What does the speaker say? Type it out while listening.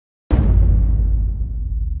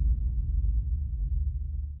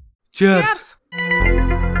Cheers.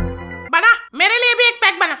 बना, मेरे लिए भी एक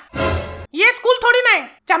पैक बना। ये स्कूल थोड़ी ना है,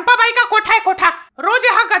 चंपा बाई का कोठा है, कोठा। रोज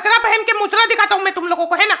यहाँ गजरा पहन के मुजरा दिखाता हूँ मैं तुम लोगों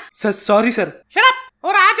को, है ना? Sir sorry sir. Shut up.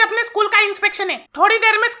 और आज अपने स्कूल का इंस्पेक्शन है, थोड़ी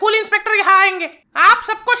देर में स्कूल इंस्पेक्टर यहाँ आएंगे। आप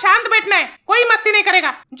सबको शांत बैठना है, कोई मस्ती नहीं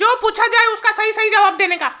करेगा। जो पूछा जाए उसका सही सही जवाब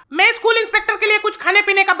देने का। मैं स्कूल इंस्पेक्टर के लिए कुछ खाने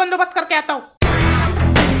पीने का बंदोबस्त करके आता हूँ।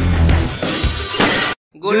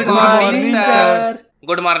 Good morning sir.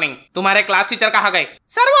 Good morning. तुम्हारे क्लास टीचर कहाँ गए?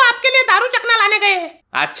 सर वो आपके लिए दारू चखना लाने गए हैं।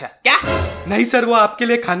 अच्छा, क्या? नहीं सर, वो आपके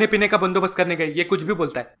लिए खाने पीने का बंदोबस्त करने गए। ये कुछ भी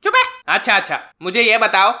बोलता है। चुप है। अच्छा, मुझे ये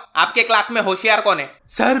बताओ, आपके क्लास में होशियार कौन है?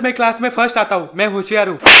 सर मैं क्लास में फर्स्ट आता हूँ, मैं होशियार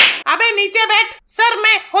हूँ। अबे नीचे बैठ। सर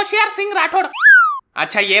मैं होशियार सिंह राठौड़।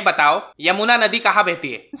 अच्छा ये बताओ, यमुना नदी कहाँ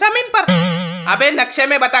बहती है? जमीन पर। अबे नक्शे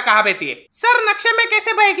में बता कहाँ बहती है? सर नक्शे में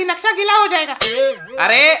कैसे बहेगी, नक्शा गीला हो जाएगा।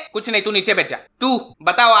 अरे कुछ नहीं, तू नीचे बैठ जा। तू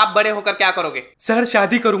बताओ, आप बड़े होकर क्या करोगे? सर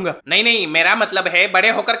शादी करूंगा। नहीं, मेरा मतलब है बड़े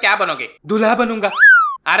होकर क्या बनोगे? दूल्हा बनूंगा।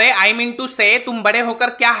 अरे आई मीन टू से तुम बड़े होकर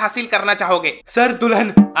क्या हासिल करना चाहोगे? सर दुल्हन।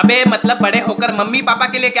 अबे मतलब बड़े होकर मम्मी पापा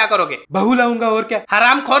के लिए क्या करोगे? बहू लाऊंगा और क्या।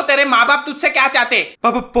 हरामखोर, तेरे माँ बाप तुझसे क्या चाहते?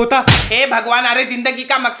 पोता। हे भगवान, अरे जिंदगी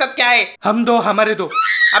का मकसद क्या है? हम दो, हमारे दो।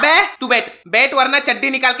 अबे तू बैठ वरना चड्डी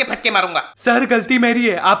निकाल के फटके मारूंगा। सर गलती मेरी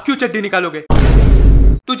है, आप क्यों चड्डी निकालोगे?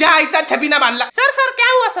 तुझे ऐसा छवि ना बांधला। सर क्या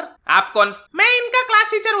हुआ सर? आप कौन? मैं इनका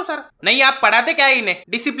क्लास टीचर हूँ सर। नहीं, आप पढ़ाते क्या है इन्हें?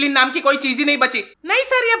 डिसिप्लिन नाम की कोई चीज ही नहीं बची। नहीं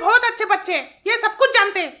सर, ये बहुत अच्छे बच्चे हैं, ये सब कुछ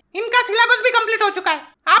जानते हैं। इनका सिलेबस भी कंप्लीट हो चुका है।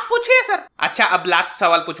 आप पूछिए सर। अच्छा अब लास्ट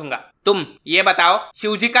सवाल पूछूंगा। तुम ये बताओ,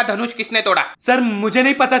 शिवजी का धनुष किसने तोड़ा? सर मुझे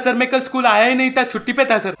नहीं पता सर, मैं कल स्कूल आया ही नहीं था, छुट्टी पे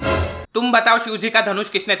था सर। तुम बताओ, शिवजी का धनुष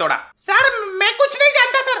किसने तोड़ा? सर मैं कुछ नहीं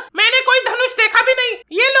जानता सर, मैंने कोई धनुष देखा भी नहीं।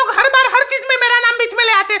 ये लोग हर बार हर चीज में मेरा नाम बीच में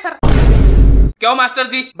ले आते हैं सर। क्यों मास्टर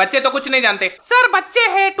जी, बच्चे तो कुछ नहीं जानते। सर बच्चे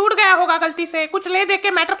हैं, टूट गया होगा गलती से, कुछ ले दे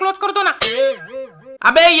के मैटर क्लोज कर दो ना।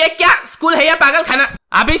 अबे ये क्या स्कूल है या पागल खाना?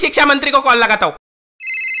 अभी शिक्षा मंत्री को कॉल लगाता हूँ।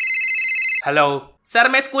 हेलो सर,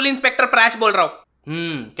 मैं स्कूल इंस्पेक्टर प्राश बोल रहा हूँ।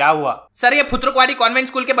 क्या हुआ? सर ये फुतरुकवाड़ी कॉन्वेंट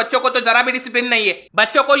स्कूल के बच्चों को तो जरा भी डिसिप्लिन नहीं है।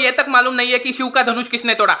 बच्चों को ये तक मालूम नहीं है कि शिव का धनुष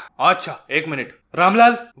किसने तोड़ा। अच्छा एक मिनट,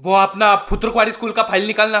 रामलाल वो अपना फुतरुकवाड़ी स्कूल का फाइल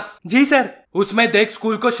निकालना। जी सर। उसमें देख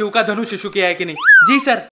स्कूल को शिव का धनुष इशू किया है कि नहीं। जी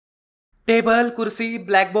सर। टेबल, कुर्सी,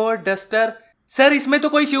 ब्लैक बोर्ड, डस्टर। सर इसमें तो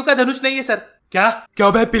कोई शिव का धनुष नहीं है सर। क्या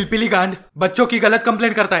क्यों बे पिलपिली गांड, बच्चों की गलत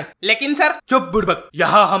कंप्लेंट करता है। लेकिन सर। चुप बुड़बक,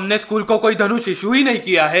 यहाँ हमने स्कूल को कोई धनुष इशू ही नहीं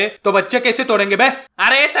किया है तो बच्चे कैसे तोड़ेंगे बे?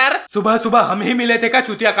 अरे सर सुबह सुबह हम ही मिले थे क्या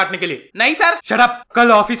चूतिया काटने के लिए? नहीं सर। शट अप,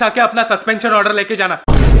 कल ऑफिस आके अपना सस्पेंशन ऑर्डर लेके जाना।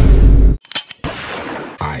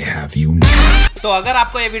 तो अगर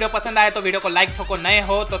आपको ये वीडियो पसंद आए तो वीडियो को लाइक ठोको, नए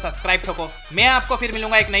हो तो सब्सक्राइब ठोको। मैं आपको फिर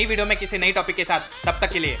मिलूंगा एक नई वीडियो में किसी नई टॉपिक के साथ। तब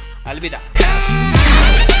तक के लिए अलविदा।